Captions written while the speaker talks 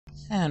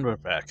And we're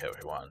back,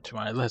 everyone, to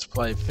my Let's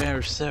Play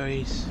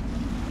series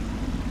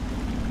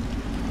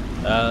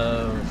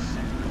of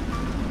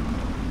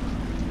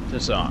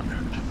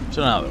Dishonored.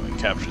 So now that we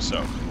capture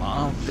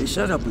Sokolov... They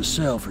set up a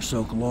cell for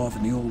Sokolov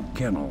in the old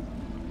kennel.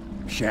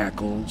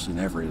 Shackles and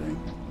everything.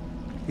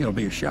 It'll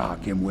be a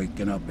shock, him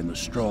waking up in the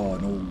straw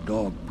and old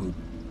dog poop.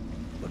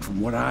 But from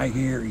what I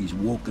hear, he's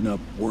woken up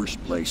worse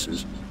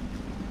places.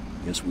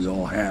 Guess we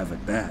all have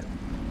at that.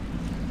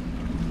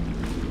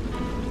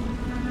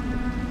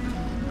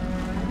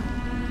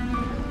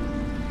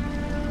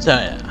 So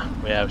yeah,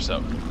 we have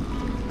something.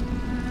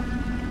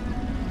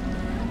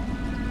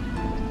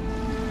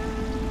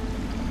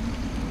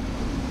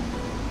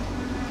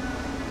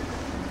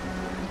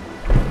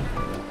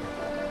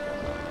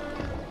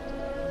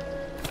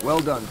 Well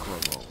done,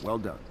 Corvo. Well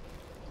done.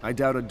 I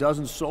doubt a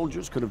dozen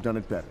soldiers could have done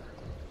it better.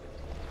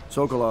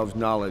 Sokolov's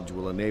knowledge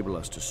will enable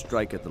us to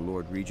strike at the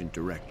Lord Regent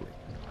directly,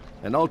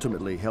 and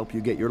ultimately help you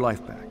get your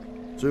life back.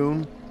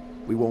 Soon,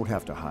 we won't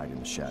have to hide in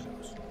the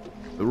shadows.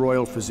 The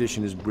royal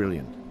physician is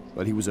brilliant,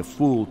 but he was a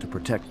fool to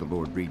protect the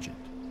Lord Regent.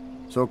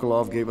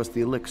 Sokolov gave us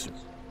the elixir,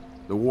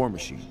 the war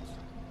machines.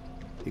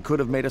 He could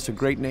have made us a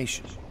great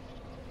nation.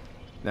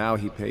 Now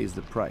he pays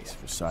the price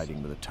for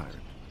siding with a tyrant.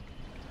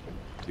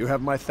 You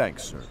have my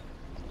thanks, sir.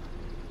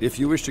 If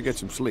you wish to get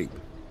some sleep,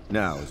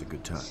 now is a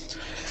good time.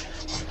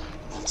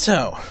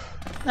 So,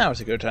 now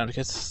is a good time to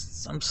get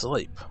some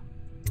sleep.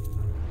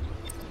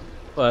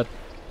 But,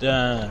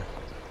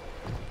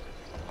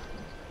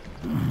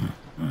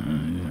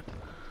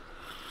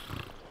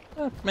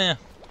 meh,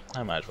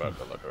 I might as well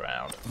go look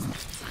around.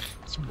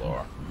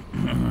 Explore.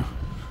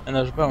 And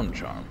there's a bone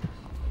charm.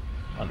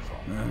 Wonderful.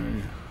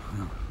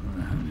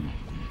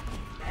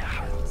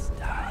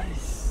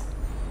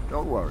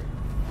 Don't worry.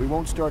 We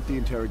won't start the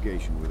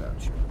interrogation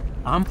without you.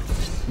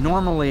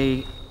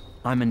 Normally,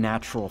 I'm a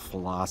natural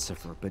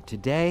philosopher, but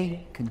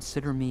today,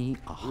 consider me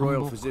a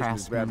humble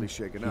craftsman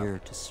here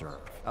to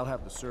serve. I'll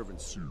have the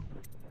servants.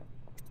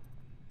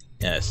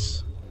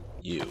 Yes,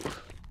 you.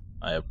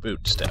 I have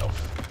boot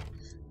stealth.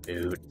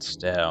 Boot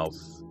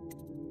stealth.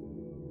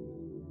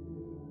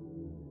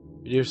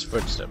 Reduce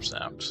footstep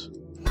sounds.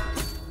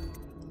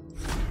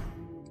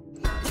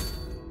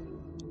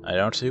 I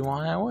don't see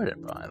why I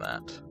wouldn't buy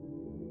that.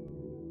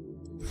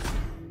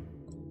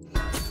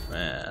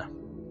 Yeah.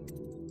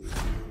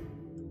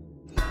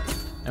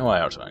 And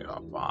what else am I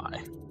gonna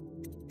buy?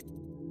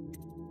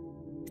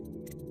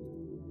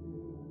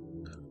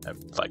 I have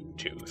like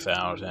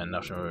 2,000,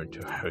 nothing really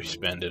to really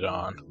spend it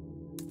on.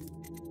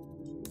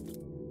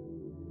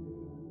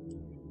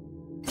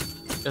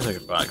 Guess I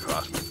could buy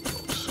crossbow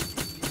bolts.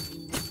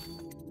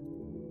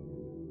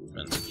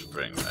 And some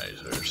spring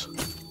razors.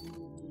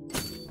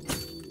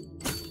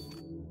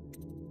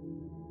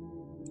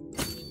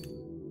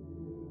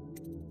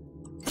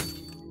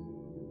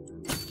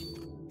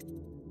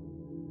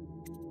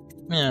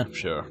 Yeah,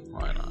 sure,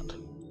 why not?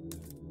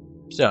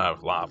 Still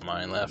have a lot of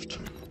money left.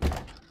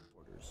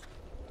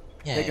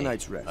 Yay. Take a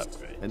night's rest,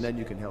 and then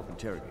you can help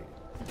interrogate.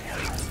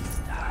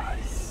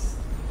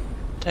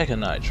 Take a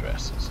night's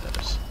rest, it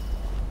says.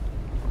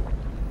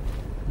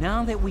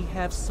 Now that we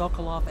have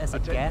Sokolov as a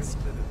guest,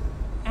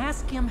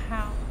 ask him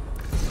how...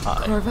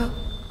 Hi. Corvo,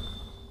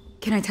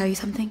 can I tell you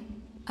something?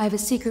 I have a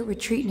secret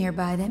retreat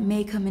nearby that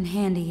may come in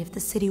handy if the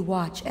city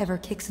watch ever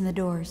kicks in the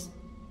doors.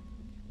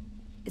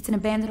 It's an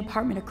abandoned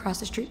apartment across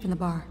the street from the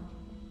bar.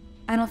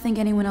 I don't think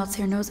anyone else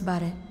here knows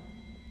about it,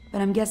 but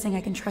I'm guessing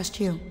I can trust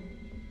you.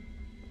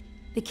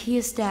 The key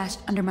is stashed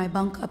under my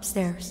bunk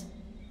upstairs.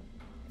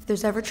 If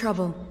there's ever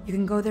trouble, you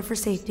can go there for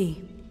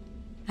safety.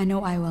 I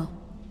know I will.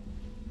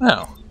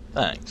 Well,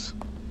 thanks.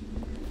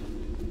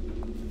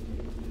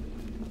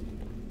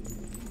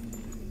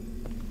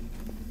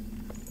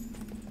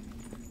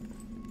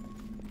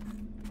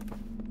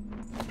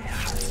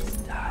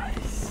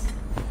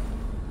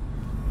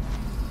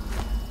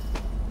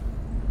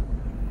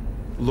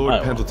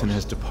 Lord Pendleton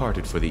has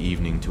departed for the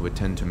evening to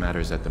attend to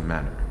matters at the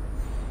manor.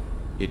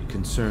 It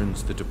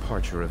concerns the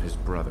departure of his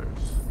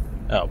brothers.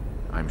 Oh.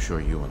 I'm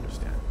sure you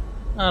understand.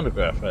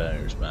 Autograph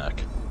letters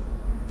back.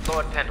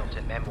 Lord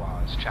Pendleton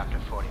Memoirs, Chapter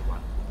 41,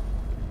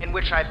 in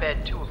which I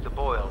bed 2 of the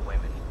Boyle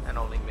women, and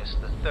only missed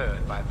the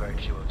 3rd by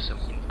virtue of some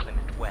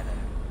inclement weather.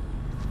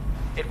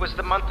 It was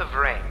the month of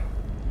rain,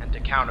 and to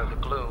counter the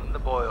gloom, the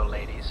Boyle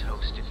ladies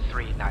hosted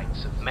 3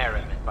 nights of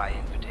merriment by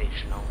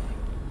invitation only.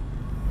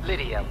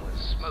 Lydia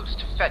was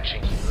most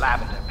fetching in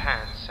lavender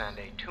pants and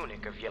a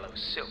tunic of yellow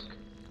silk.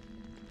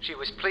 She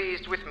was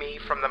pleased with me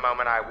from the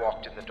moment I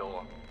walked in the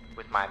door,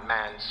 with my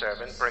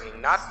manservant bringing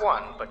not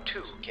 1 but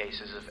 2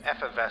 cases of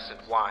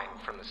effervescent wine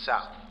from the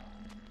south.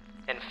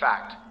 In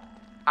fact,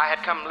 I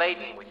had come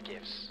laden with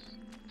gifts,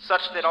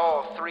 such that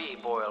all 3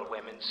 Boyle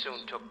women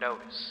soon took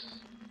notice,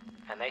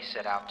 and they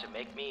set out to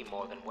make me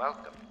more than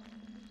welcome.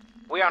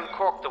 We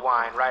uncorked the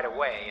wine right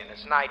away, and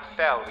as night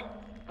fell, we...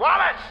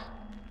 Wallace!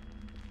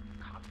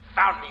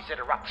 Confound these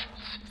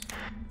interruptions.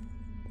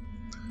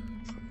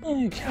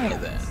 Okay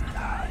then.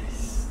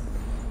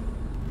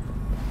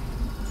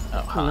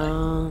 Oh, hi.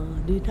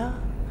 La-di-da,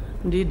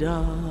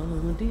 di-da,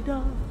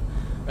 di-da,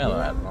 Hello,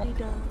 Admiral.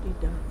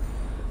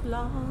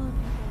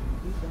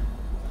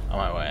 On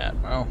my way,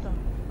 Admiral.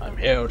 I'm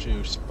here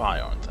to spy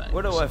on things.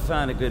 Where do I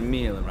find a good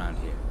meal around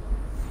here?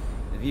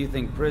 If you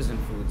think prison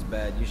food's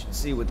bad, you should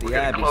see what the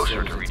Abbey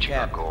serves its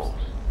captives.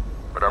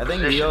 But our I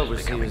think the position is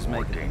overseers becoming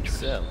more make it dangerous.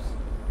 themselves.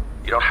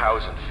 You don't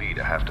house and feed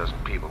a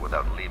half-dozen people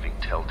without leaving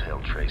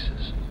telltale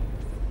traces.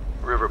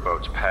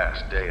 Riverboats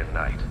pass day and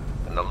night,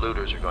 and the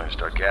looters are going to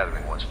start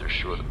gathering once they're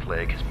sure the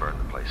plague has burned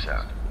the place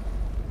out.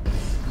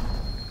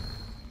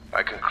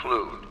 I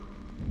conclude,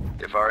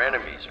 if our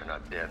enemies are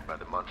not dead by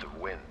the month of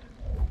wind,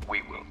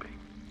 we will be.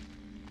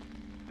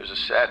 There's a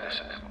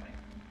sadness in Emily,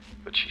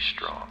 but she's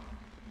strong.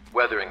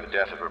 Weathering the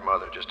death of her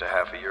mother just a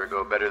half a year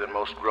ago better than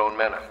most grown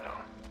men I've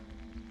known.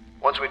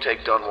 Once we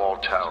take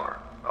Dunwall Tower,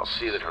 I'll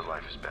see that her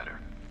life is better.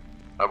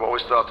 I've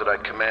always thought that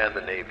I'd command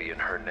the Navy in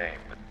her name,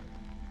 but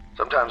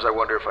sometimes I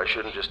wonder if I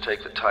shouldn't just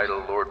take the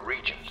title Lord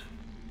Regent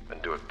and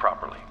do it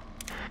properly.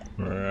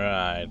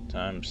 Right,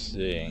 I'm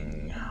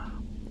seeing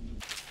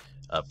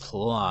a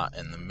plot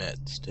in the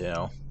midst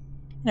here.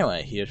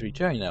 Anyway, he is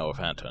returning now with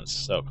Anton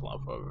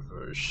Sokolov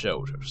over his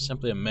shoulder.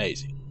 Simply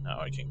amazing. Now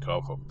I can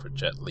go for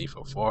project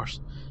lethal force.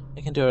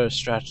 I can do a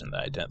stratagem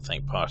that I didn't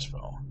think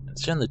possible. And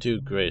soon the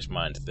two greatest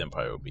minds of the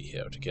Empire will be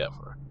here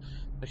together.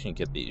 If I can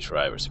get these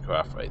rivals to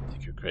cooperate, they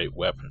could create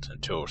weapons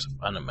and tools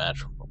of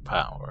unimaginable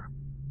power.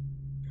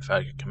 If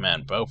I could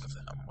command both of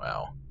them,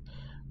 well,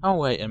 I'll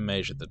wait and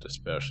measure the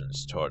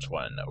dispersions towards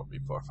one another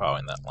before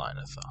following that line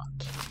of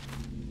thought.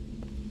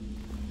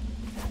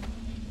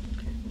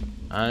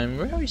 I'm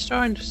really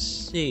starting to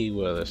see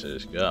where this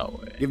is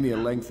going. Give me a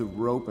length of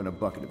rope and a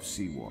bucket of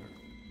seawater.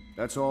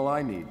 That's all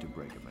I need to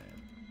break a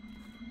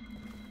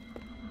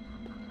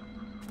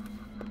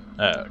man.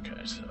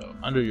 Okay, so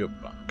under your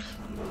bunk.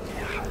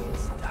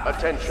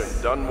 Attention,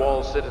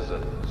 Dunwall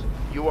citizens.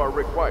 You are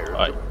required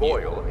to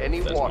boil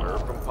any water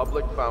from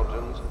public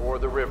fountains or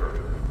the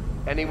river.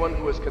 Anyone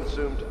who has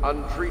consumed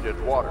untreated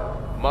water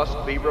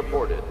must be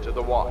reported to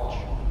the Watch.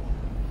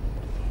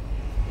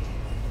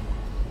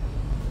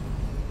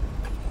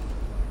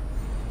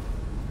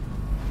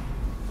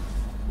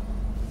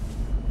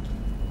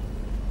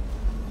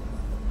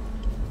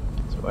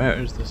 So where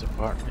is this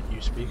apartment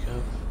you speak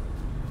of?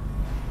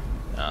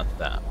 Not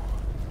that one.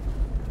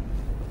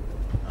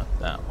 Not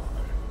that one.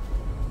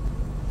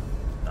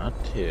 Not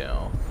two.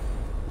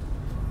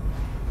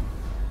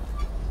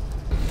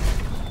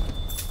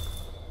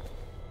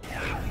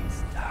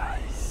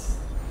 Nice.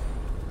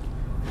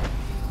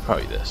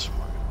 Probably this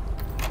one.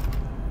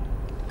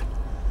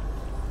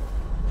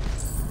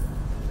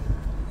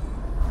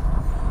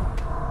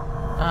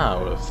 Ah,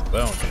 with the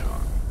bone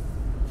charm.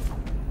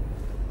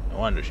 No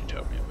wonder she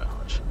told me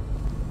about it.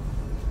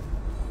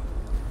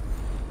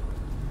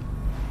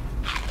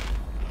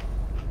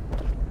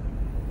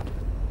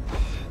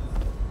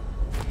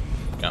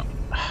 Go.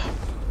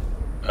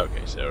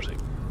 Okay, seriously.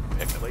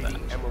 Pick up Lady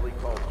that. Emily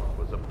Calder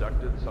was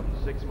abducted some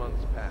 6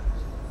 months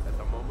past, at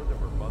the moment of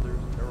her mother's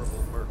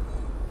terrible murder.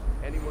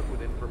 Anyone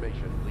with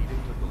information leading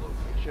to the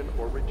location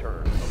or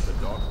return of the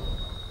daughter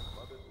of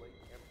mother's late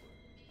empress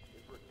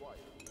is required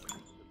to the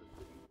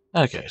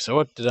city. Okay, so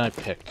what did I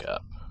pick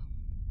up?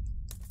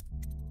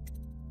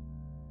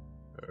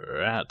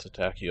 Rats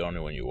attack you only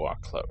when you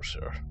walk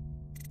closer.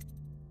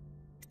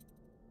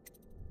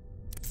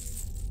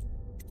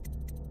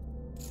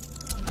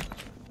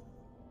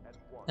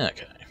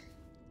 Okay.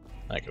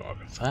 I can work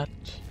with that.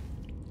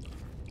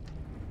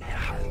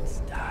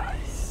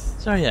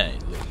 So yeah,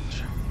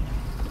 loot.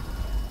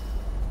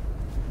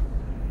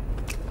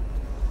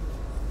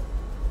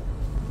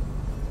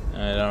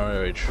 I don't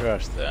really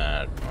trust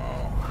that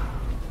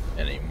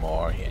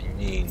anymore. I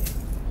mean,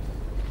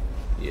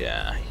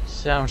 yeah, he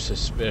sounds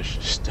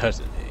suspicious,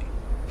 doesn't he?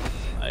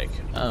 Like,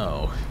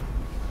 oh,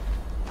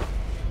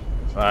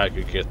 if I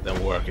could get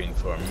them working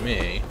for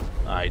me,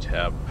 I'd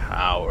have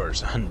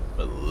powers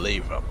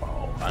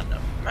unbelievable,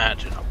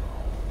 unimaginable.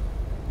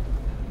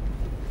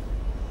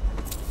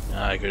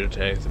 I could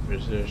take the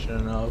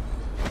position of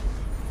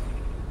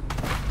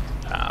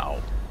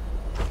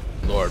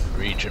Lord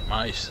Regent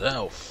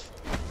myself.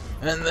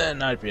 And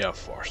then I'd be a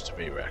force to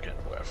be reckoned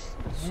with.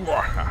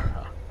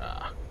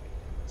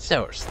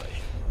 Seriously.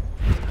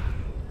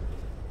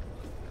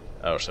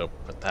 Oh, so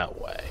put that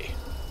way.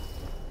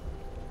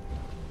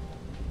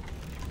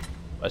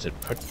 I said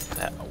put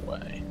that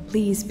away.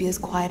 Please be as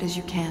quiet as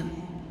you can.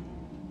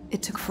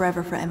 It took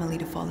forever for Emily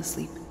to fall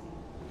asleep.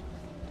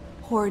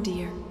 Poor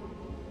dear.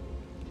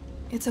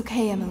 It's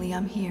okay, Emily,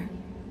 I'm here.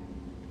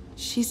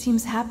 She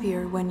seems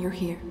happier when you're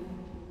here.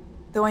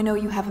 Though I know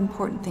you have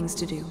important things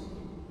to do.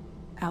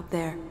 Out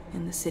there,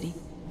 in the city.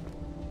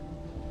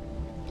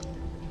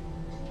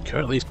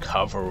 Could at least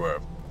cover her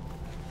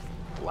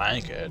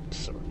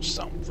blankets or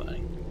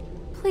something.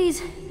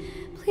 Please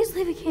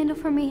leave a candle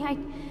for me.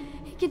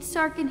 It gets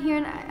dark in here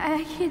and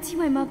I can't see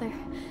my mother.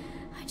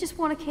 I just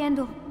want a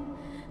candle.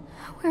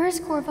 Where is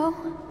Corvo?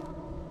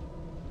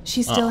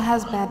 She still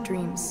has bad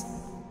dreams.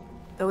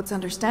 Though it's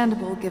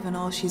understandable given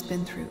all she's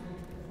been through.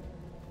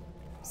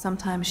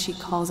 Sometimes she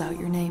calls out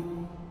your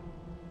name.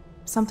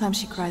 Sometimes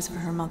she cries for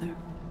her mother.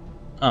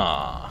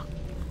 Ah.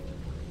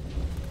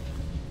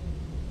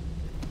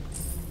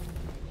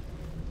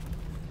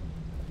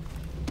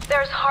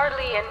 There's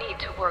hardly a need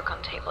to work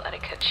on table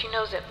etiquette. She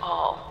knows it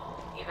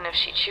all, even if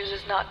she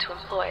chooses not to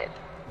employ it.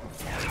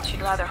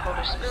 She'd rather hold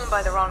her spoon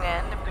by the wrong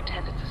end and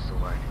pretend it's a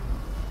sword.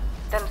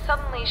 Then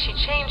suddenly she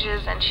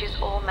changes and she's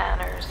all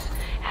manners,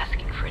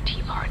 asking for a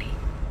tea party.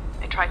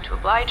 I tried to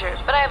oblige her,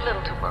 but I have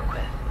little to work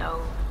with.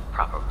 No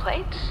proper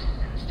plates.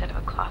 Instead of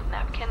a cloth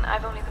napkin,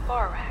 I've only the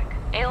bar rack.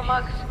 Ale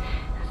mugs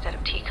instead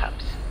of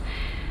teacups.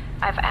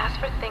 I've asked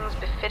for things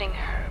befitting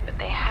her, but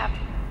they have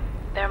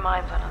their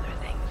minds on other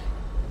things.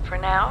 For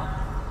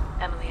now,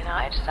 Emily and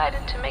I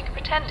decided to make a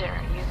pretend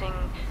dinner using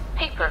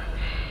paper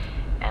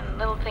and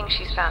little things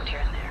she's found here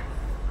and there.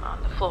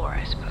 On the floor,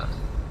 I suppose.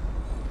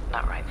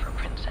 Not right for a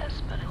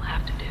princess, but it'll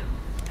have to do.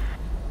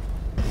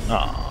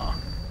 Aww.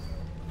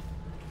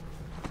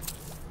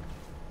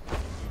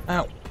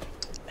 Oh.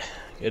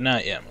 Good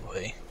night,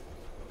 Emily.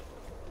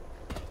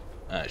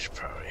 I should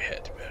probably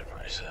head to bed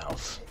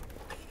myself.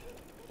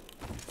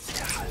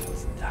 God,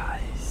 it's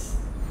nice.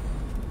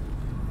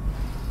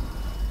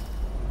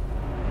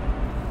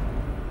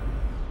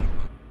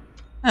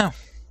 Oh.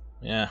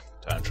 Yeah,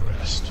 time to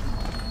rest.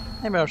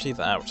 Maybe I'll see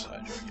the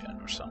outsider again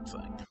or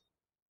something.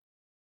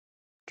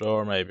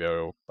 Or maybe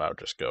I'll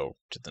just go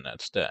to the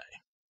next day.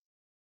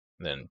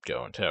 Then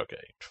go and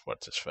tailgate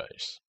what's his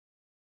face.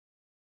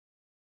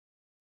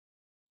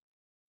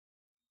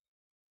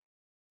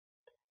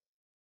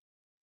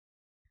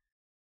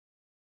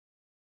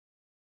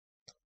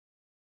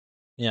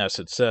 Yeah,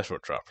 successful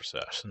drop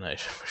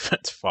assassination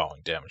prevents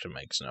falling damage and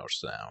makes no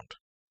sound.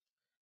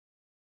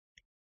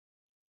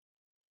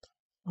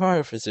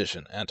 Royal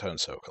physician Anton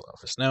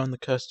Sokolov is now in the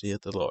custody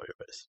of the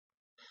lawyers.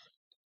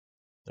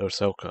 Through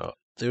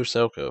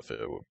Sokolov,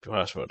 it would be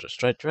possible to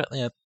strike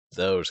directly at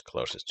those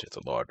closest to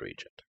the Lord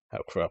Regent. How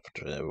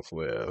cooperative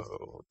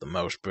will the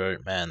most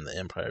brilliant man in the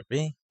Empire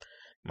be?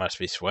 He must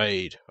be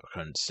swayed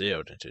or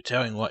concealed into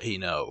telling what he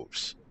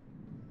knows.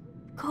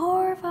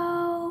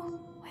 Corvo,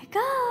 wake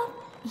up!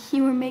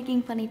 You were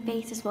making funny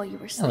faces while you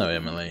were sleeping. Hello,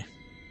 Emily.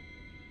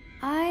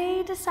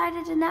 I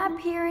decided to nap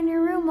here in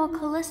your room while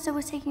Callista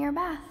was taking her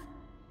bath.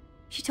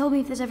 She told me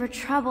if there's ever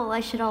trouble,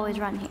 I should always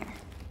run here.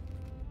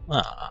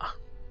 Ah.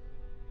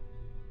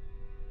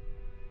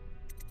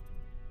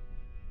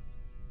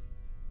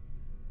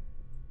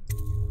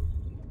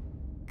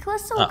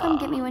 Callista will come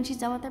get me when she's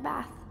done with her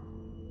bath.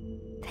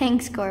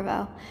 Thanks,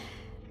 Corvo.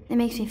 It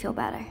makes me feel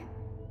better.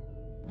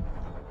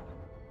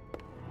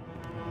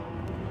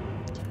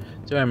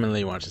 So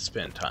Emily wants to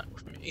spend time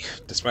with me,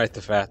 despite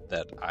the fact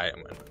that I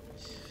am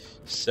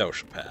a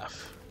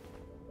sociopath.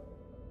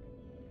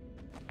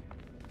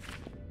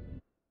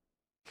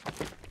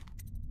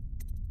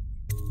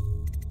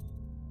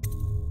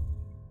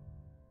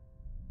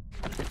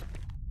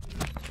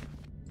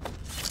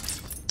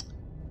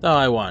 Though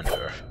I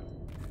wonder.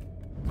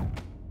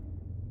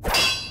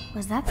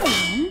 Was that the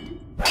wind?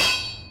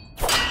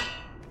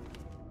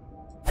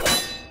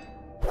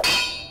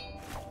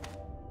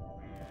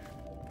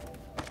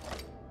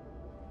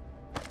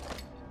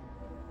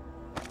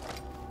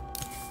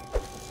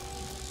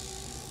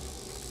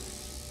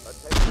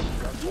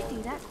 Did you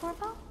do that,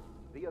 Corvo?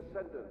 The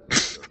Ascendant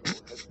Circle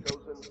has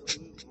chosen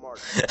Steve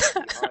Martin as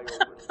the High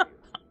Overseer.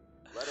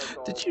 Let us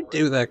all Did you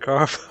do that,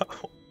 Corvo?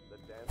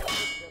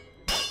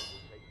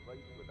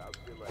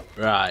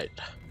 Right.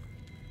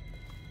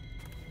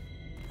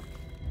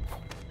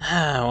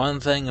 One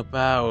thing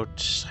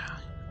about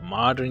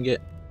modern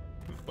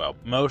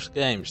most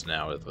games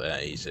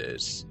nowadays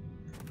is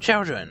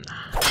children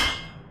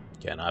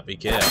cannot be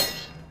killed.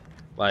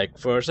 Like,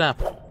 for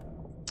example,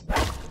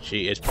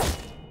 she is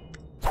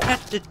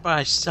protected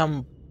by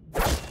some...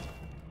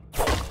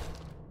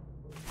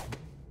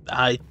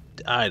 I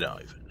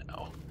don't even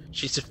know.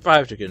 She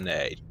survived a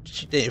grenade.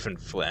 She didn't even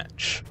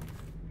flinch.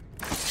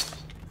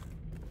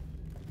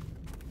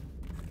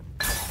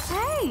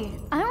 Hey,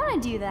 I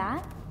want to do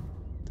that.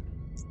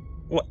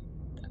 What?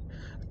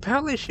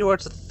 Apparently she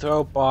wants to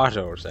throw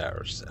bottles at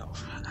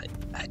herself.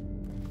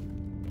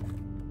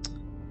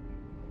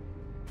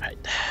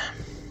 Right.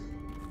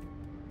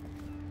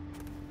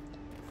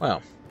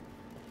 Well.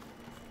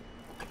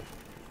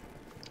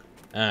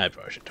 I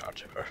probably should talk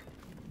to her.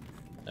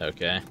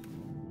 Okay.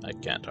 I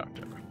can't talk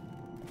to her.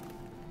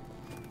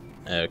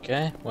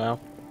 Okay, well.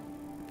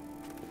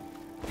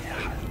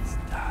 Yeah, it's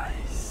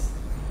nice.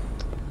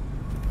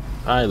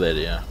 Hi,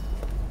 Lydia.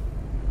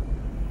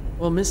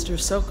 Well, Mr.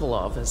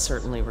 Sokolov has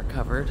certainly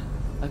recovered.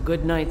 A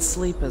good night's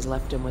sleep has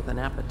left him with an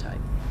appetite.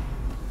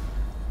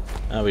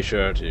 I'll be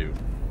sure to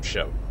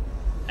show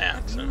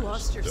ants and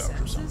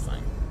stuff or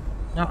something.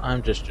 No,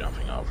 I'm just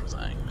jumping over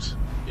things.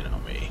 You know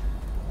me.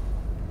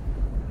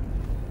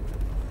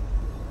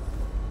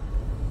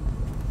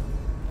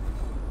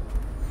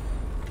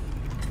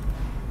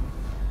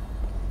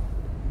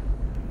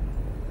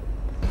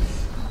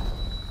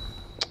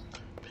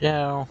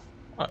 Piao,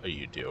 what are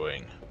you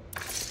doing?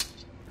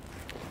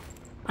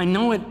 I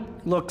know it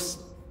looks...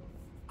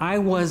 I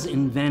was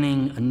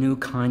inventing a new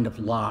kind of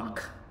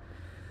lock.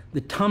 The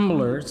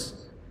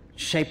tumblers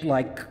shaped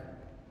like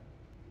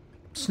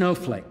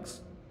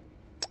snowflakes.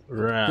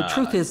 Right. The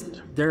truth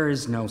is, there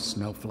is no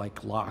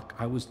snowflake lock.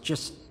 I was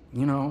just,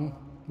 you know,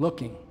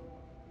 looking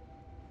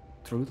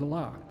through the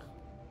lock.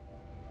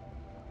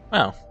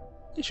 Well,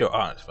 it's your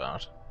honest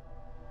about.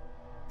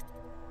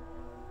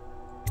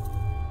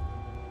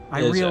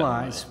 I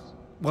realize,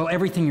 well,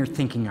 everything you're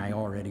thinking I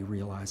already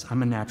realize.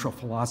 I'm a natural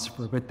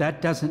philosopher, but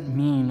that doesn't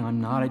mean I'm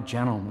not a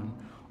gentleman,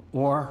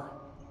 or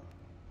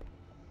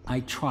I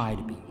try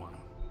to be one.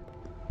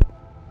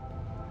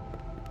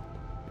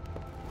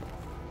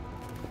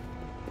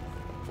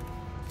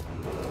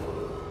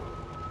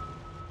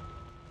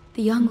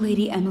 The young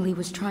lady Emily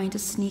was trying to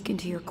sneak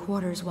into your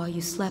quarters while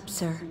you slept,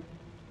 sir.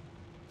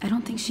 I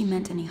don't think she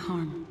meant any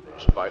harm.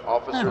 By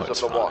officers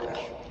of the Watch.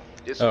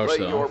 Display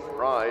your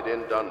pride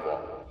in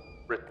Dunwall.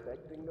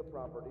 Protecting the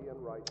property and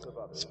rights of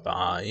others.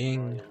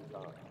 Spying.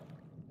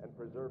 And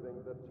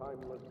preserving the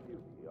timeless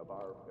beauty of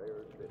our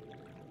fair city.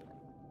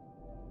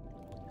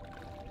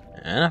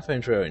 And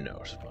nothing's really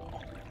noticeable,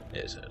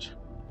 is it?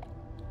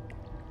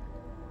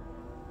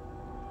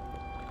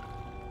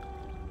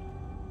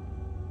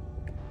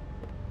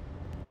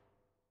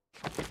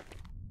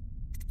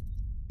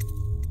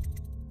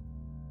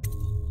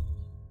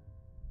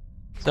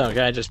 So, can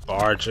I just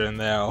barge in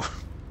there?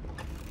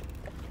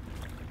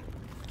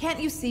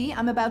 Can't you see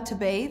I'm about to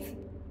bathe?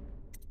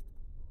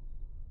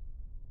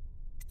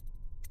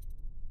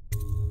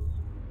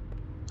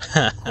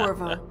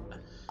 Corvo,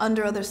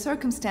 under other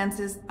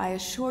circumstances, I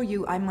assure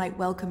you I might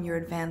welcome your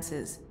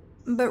advances.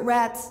 But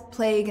rats,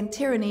 plague, and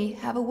tyranny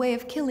have a way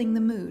of killing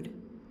the mood.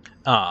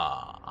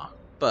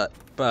 But...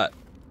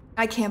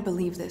 I can't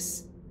believe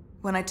this.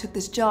 When I took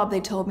this job, they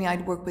told me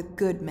I'd work with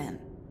good men.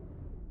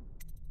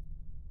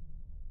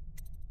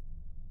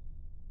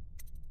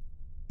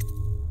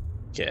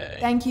 Okay.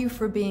 Thank you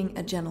for being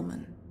a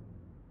gentleman.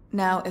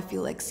 Now, if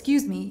you'll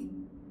excuse me...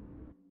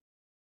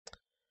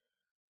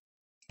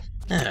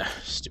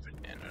 Stupid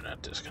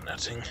internet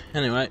disconnecting.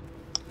 Anyway,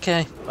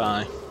 okay,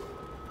 bye.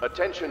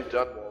 Attention,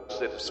 Dunwall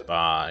citizens.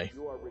 Bye.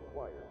 You are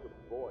required to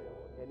boil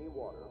any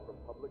water from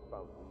public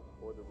fountains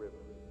or the river.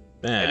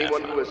 Nah,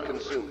 anyone who has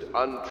consumed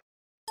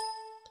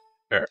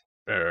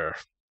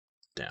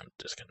damn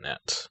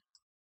disconnect.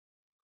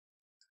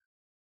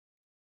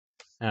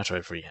 I'll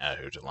try for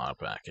Yahoo to log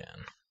back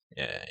in.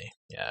 Yay,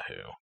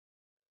 Yahoo.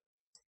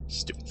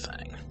 Stupid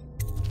thing.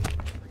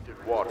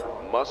 Water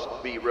must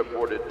be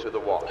reported to the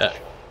Watch.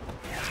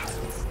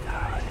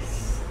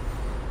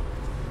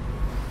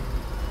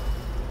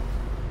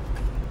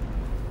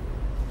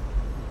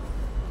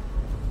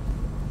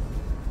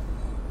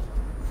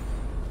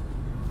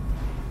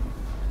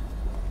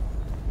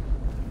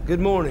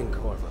 Good morning,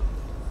 Corvo.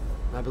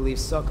 I believe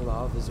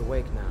Sokolov is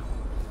awake now.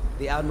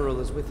 The Admiral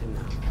is with him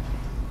now.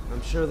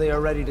 I'm sure they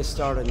are ready to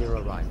start on your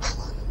arrival.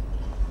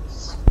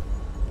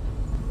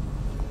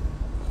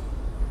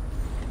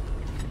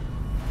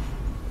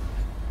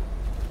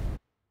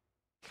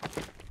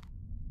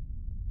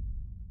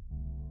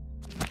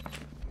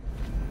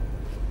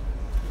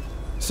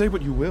 Say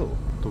what you will,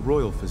 the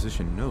royal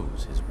physician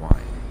knows his wines.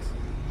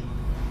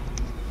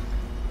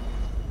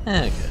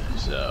 Okay,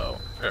 so...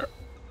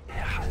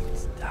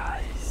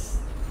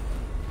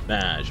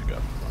 Nah, I should go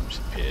perform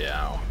some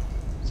PL.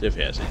 See if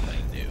he has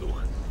anything new.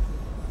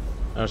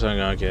 I was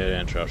gonna get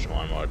interruption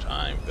one more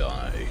time,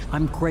 Billy.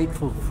 I'm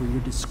grateful for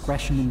your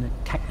discretion in the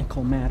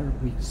technical matter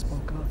we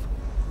spoke of.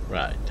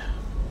 Right.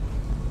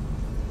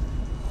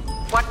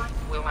 What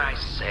will I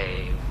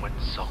say when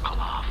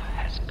Sokolov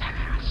has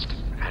passed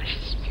at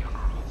his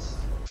funeral?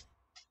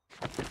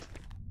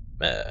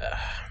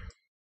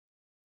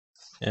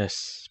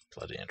 Yes,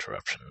 bloody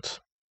interruptions.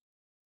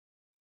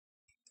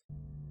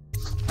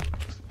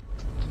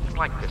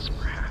 Like this,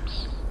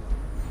 perhaps.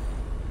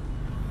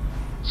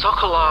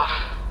 Sokolov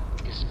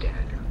is dead.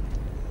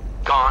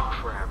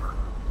 Gone forever.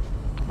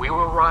 We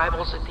were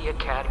rivals at the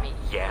Academy,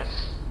 yes.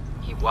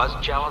 He was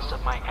jealous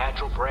of my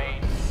agile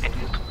brain and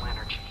youthful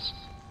energies.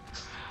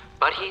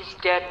 But he's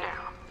dead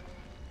now.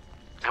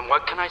 And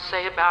what can I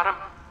say about him?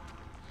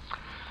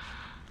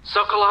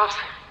 Sokolov,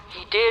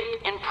 he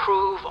did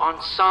improve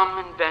on some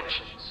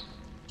inventions.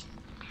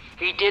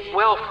 He did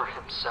well for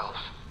himself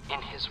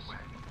in his way.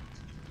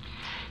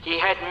 He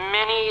had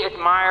many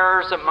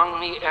admirers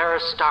among the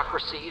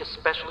aristocracy,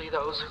 especially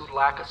those who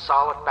lack a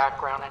solid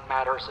background in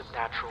matters of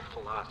natural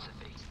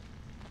philosophy.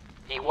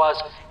 He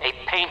was a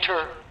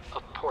painter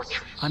of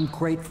portraits. I'm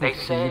grateful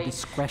for your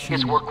discretion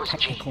in the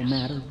technical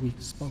matter we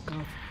spoke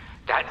of.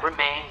 That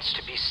remains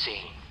to be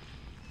seen.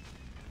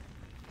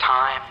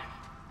 Time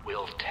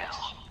will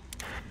tell.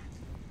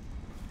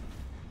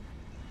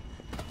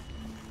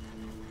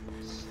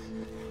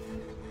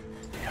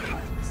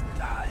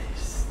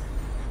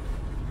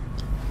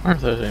 Aren't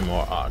there any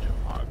more audio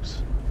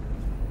logs?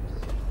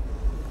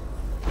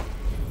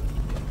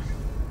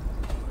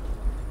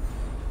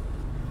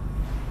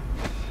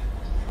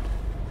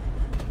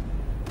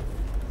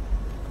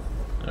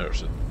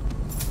 There's a...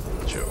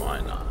 Sure, why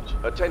not?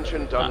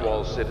 Attention,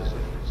 Dunwall citizens.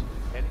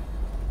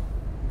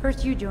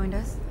 First you joined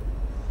us,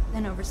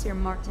 then Overseer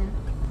Martin,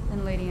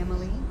 then Lady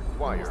Emily.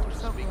 required to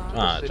speak to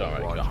Ah, the it's City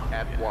already Watch gone.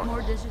 at once.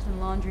 More dishes and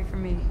laundry for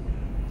me.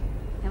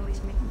 At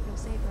least make me feel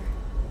safer.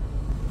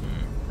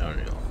 No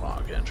real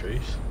log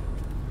entries.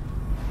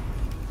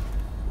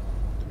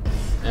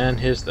 And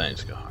his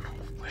thing's gone.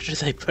 Where did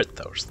they put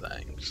those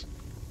things?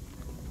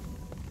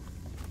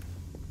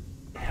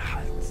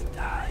 Yeah, it's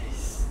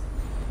nice.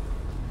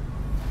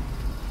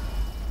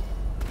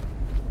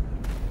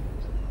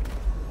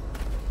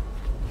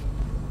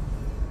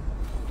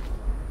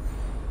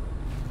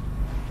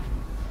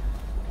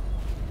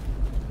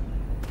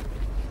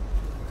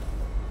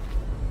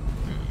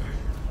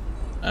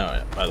 Oh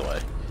yeah, by the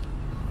way.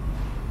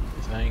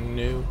 Anything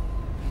new?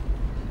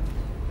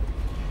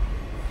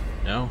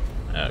 No?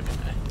 Okay.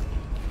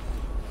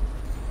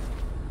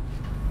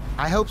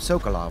 I hope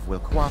Sokolov will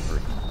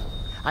cooperate.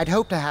 I'd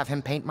hope to have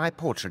him paint my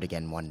portrait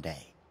again one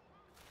day.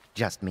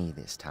 Just me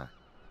this time.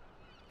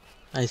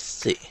 I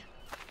see.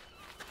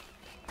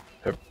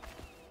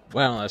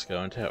 Well, let's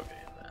go and tailgate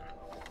then.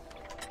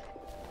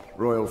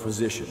 Royal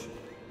Physician,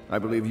 I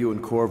believe you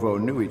and Corvo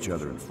knew each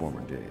other in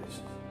former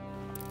days.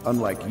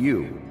 Unlike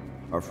you,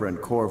 our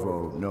friend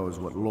Corvo knows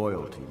what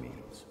loyalty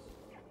means.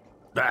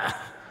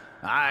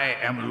 I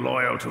am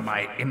loyal to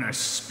my inner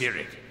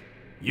spirit.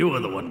 You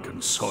are the one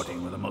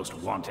consorting with the most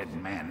wanted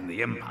man in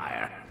the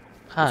Empire.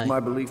 It's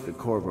my belief that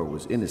Corvo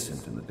was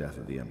innocent in the death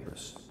of the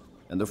Empress,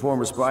 and the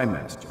former spy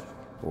master,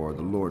 or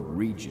the Lord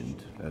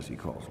Regent, as he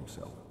calls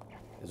himself,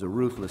 is a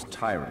ruthless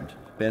tyrant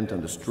bent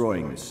on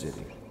destroying this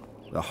city,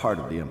 the heart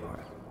of the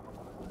Empire.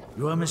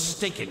 You are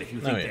mistaken if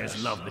you think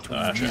there's love between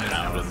me and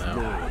our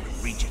Lord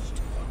Regent.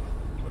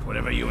 But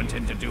whatever you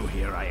intend to do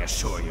here, I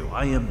assure you,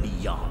 I am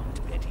beyond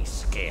petty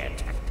scare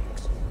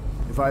tactics.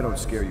 If I don't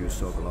scare you,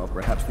 Sokolov,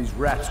 perhaps these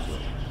rats will.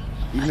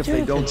 Even if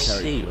they don't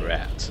carry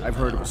rats. I've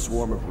heard of a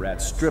swarm of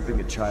rats stripping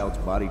a child's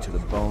body to the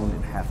bone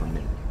in half a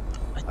minute.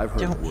 I've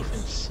heard of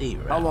worse.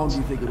 How long do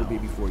you think it'll be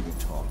before you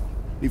talk?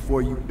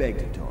 Before you beg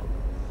to talk?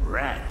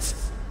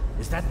 Rats?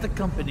 Is that the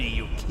company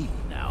you keep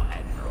now,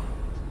 Admiral?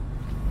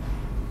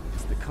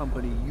 It's the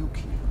company you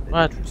keep that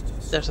What? interests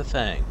us. There's a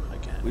thing.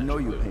 We know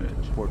you painted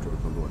a portrait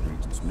of the Lord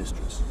Regent's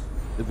mistress.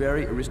 The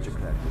very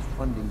aristocrat who is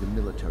funding the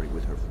military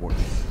with her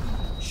fortune.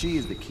 She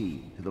is the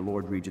key to the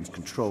Lord Regent's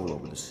control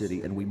over the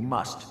city, and we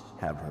must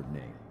have her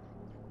name.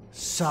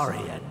 Sorry,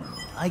 Admiral.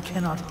 I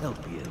cannot help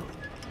you.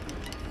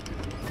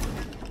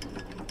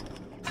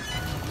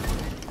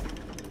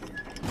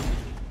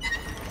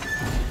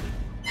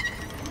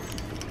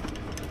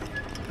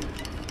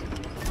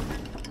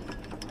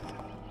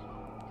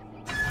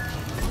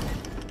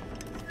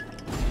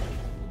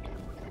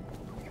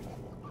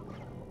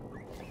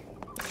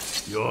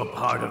 You're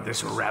part of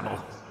this rabble,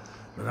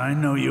 but I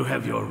know you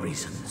have your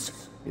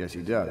reasons. Yes,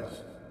 he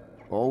does.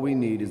 All we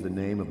need is the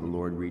name of the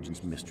Lord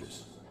Regent's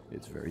mistress.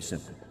 It's very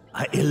simple.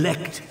 I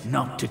elect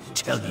not to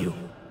tell you.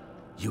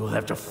 You will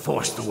have to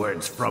force the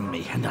words from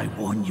me, and I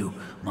warn you,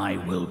 my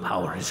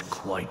willpower is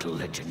quite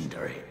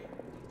legendary.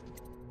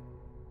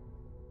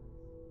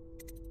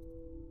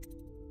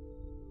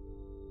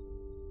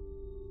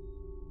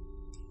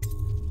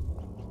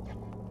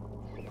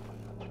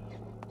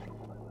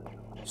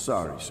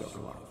 Sorry,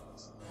 Sokolov.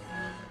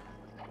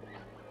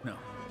 No,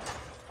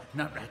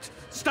 not rats.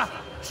 Stop!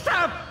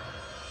 Stop!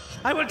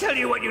 I will tell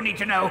you what you need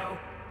to know.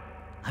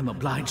 I'm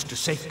obliged to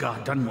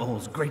safeguard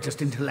Dunwall's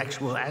greatest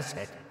intellectual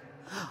asset.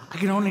 I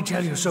can only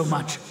tell you so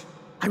much.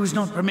 I was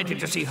not permitted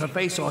to see her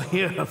face or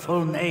hear her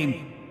full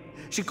name.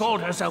 She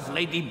called herself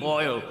Lady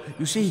Boyle.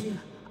 You see,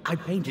 I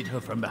painted her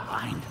from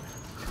behind.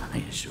 I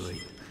assure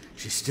you,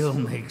 she still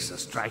makes a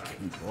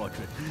striking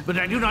portrait, but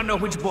I do not know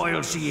which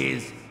Boyle she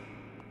is.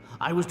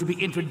 I was to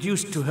be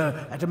introduced to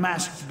her at a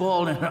masked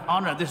ball in her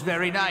honor this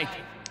very night.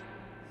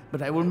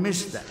 But I will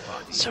miss that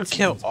party. So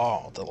kill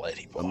all the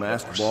Lady Boyle. A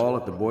masked ball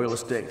at the Boyle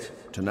estate.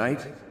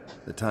 Tonight,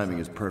 the timing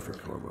is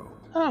perfect, Corvo.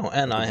 Oh,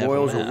 and I have The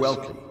Boyles a are mask.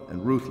 wealthy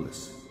and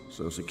ruthless,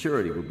 so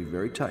security will be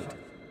very tight.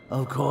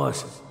 Of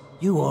course,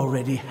 you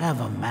already have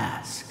a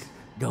mask,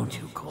 don't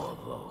you,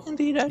 Corvo?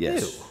 Indeed I do.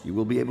 Yes, you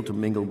will be able to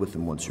mingle with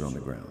them once you're on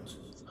the grounds.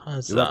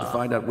 Huzzah. You'll have to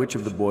find out which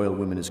of the Boyle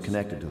women is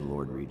connected to the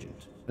Lord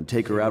Regent, and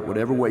take her out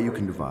whatever way you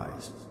can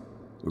devise.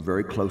 We're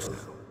very close now.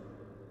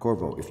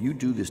 Corvo, if you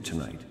do this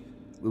tonight,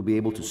 we'll be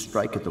able to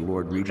strike at the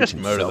Lord Regent Just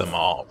himself murder them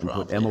all, and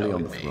put probably, Emily you know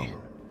on the what I mean.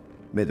 throne.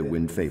 May the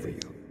wind favor you.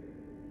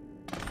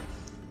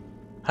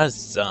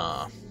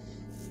 Huzzah.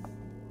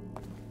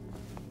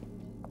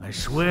 I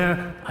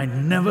swear I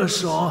never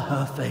saw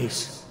her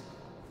face.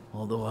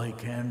 Although I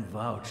can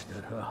vouch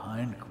that her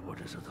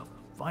hindquarters are the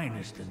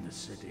finest in the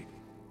city.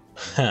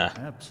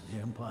 Perhaps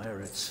the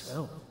Empire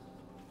itself.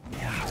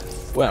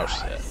 Well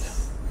said.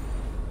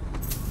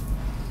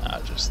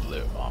 I'll just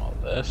loot all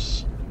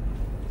this.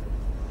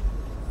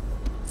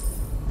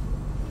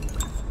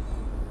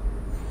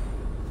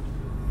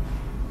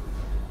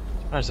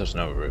 Surprised there's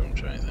no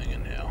rooms or anything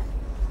in here.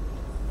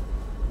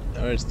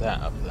 There is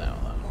that up there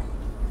though.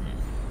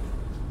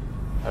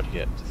 How to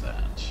get to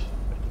that?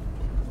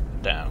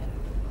 Down.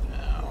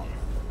 Down.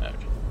 Okay.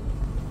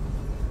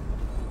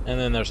 And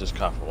then there's this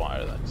copper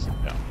wire that's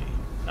apparently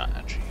not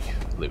actually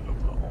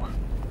loopable.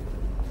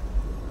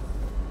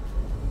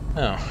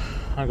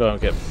 Oh, I'm gonna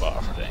get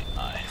buffed, ain't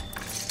I?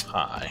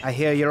 Hi. I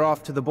hear you're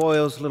off to the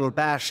Boyles' little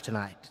bash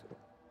tonight.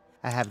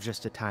 I have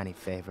just a tiny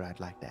favor I'd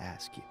like to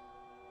ask you.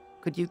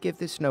 Could you give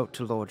this note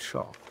to Lord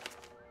Shaw?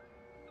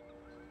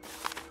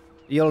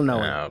 You'll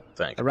know him.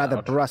 A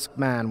rather brusque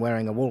man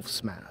wearing a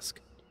wolf's mask.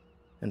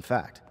 In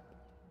fact,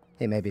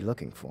 he may be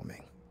looking for me.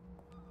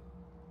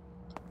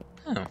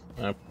 Oh,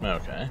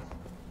 okay.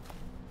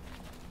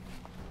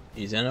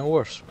 He's in a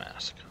wolf's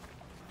mask.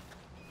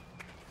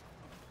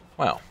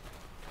 Well,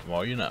 the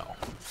more you know.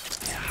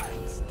 Yeah,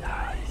 it's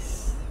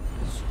nice.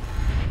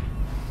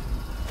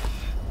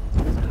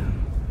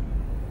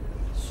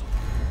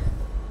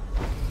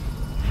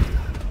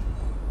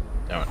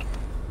 Damn it.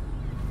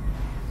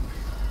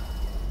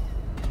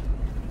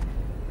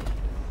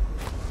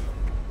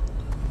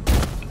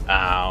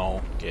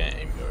 Ow,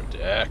 game, you're a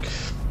dick.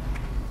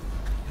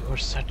 You're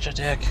such a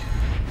dick.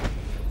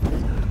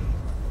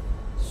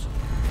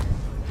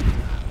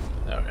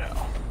 There we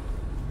go.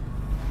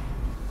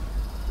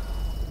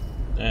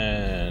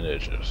 And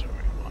it's just a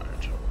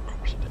required, so of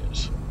course it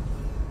is.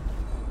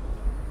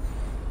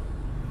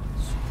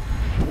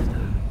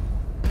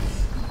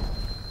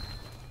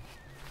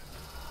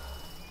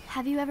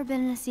 Have you ever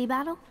been in a sea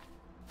battle?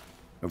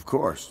 Of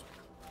course.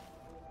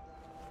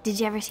 Did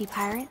you ever see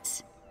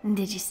pirates? And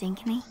did you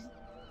sink any?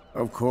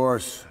 Of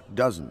course.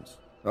 Dozens.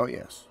 Oh,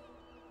 yes.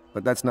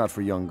 But that's not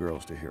for young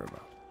girls to hear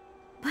about.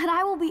 But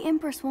I will be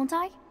Empress, won't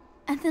I?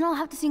 And then I'll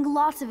have to sink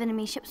lots of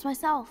enemy ships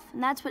myself.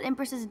 And that's what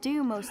Empresses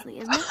do mostly,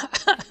 isn't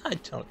it? I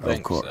don't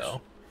think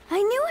so.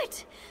 I knew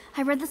it!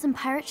 I read that some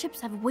pirate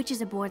ships have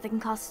witches aboard that can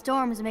cause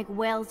storms and make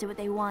whales do what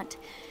they want.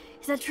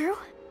 Is that true?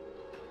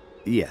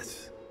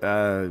 Yes.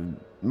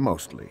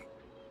 Mostly.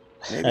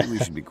 Maybe we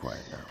should be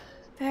quiet now.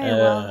 Very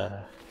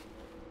well.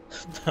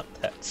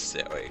 That's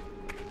silly.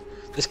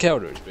 This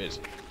counter is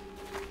busy.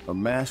 A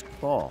masked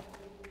ball.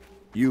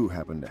 You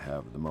happen to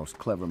have the most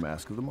clever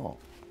mask of them all.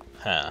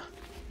 Huh.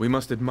 We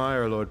must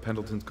admire Lord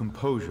Pendleton's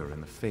composure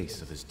in the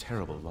face of his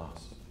terrible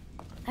loss.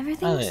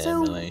 Everything was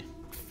so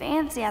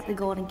fancy at the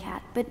Golden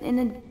Cat, but in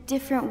a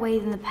different way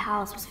than the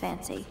palace was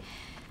fancy.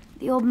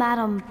 The old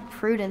Madame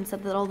Prudence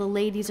said that all the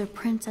ladies are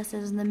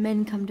princesses and the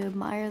men come to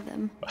admire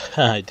them.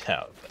 I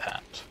doubt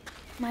that.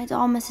 My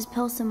doll, Mrs.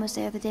 Pilson, was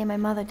there the day my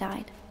mother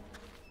died.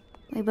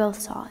 We both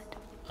saw it.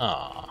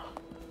 Ah.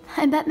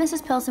 I bet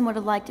Mrs. Pilson would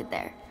have liked it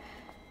there.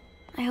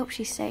 I hope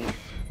she's safe,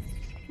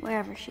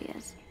 wherever she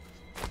is.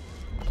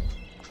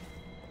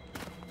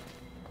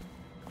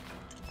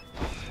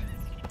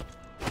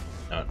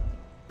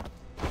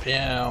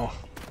 Meow.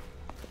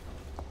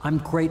 I'm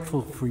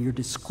grateful for your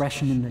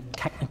discretion in the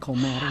technical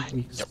matter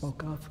we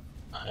spoke of.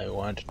 I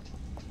want to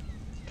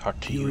talk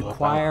to you about... You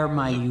require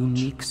my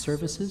unique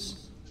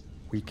services?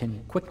 We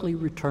can quickly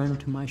return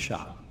to my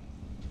shop.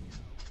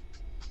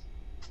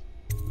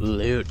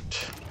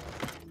 Loot.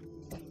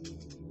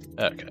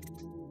 Okay.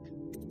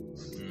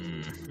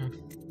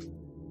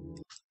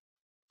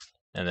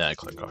 And then I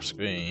click off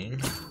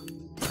screen.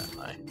 Put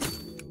my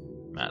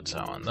mats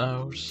out on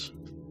those.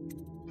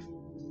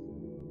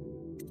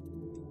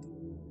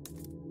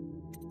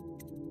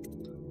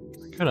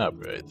 I could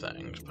upgrade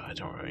things, but I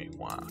don't really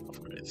want to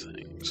upgrade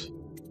things.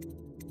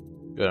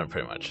 Good, I'm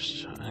pretty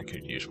much. I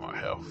could use more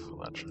health.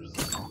 That's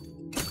reasonable.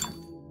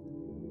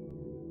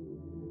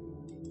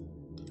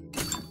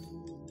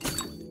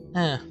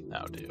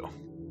 That'll do.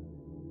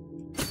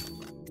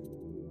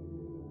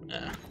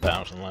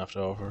 1,000 left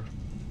over.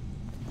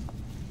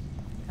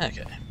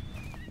 Okay.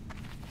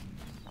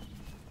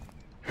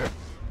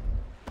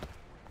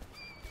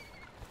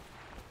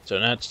 So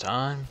now it's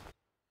time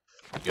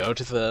to go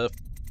to the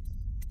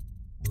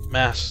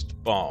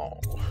masked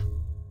ball.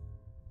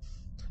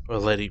 Or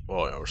Lady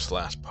Boyle's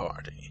last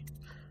party.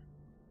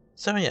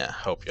 So yeah,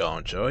 hope y'all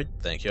enjoyed.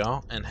 Thank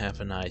y'all and have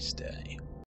a nice day.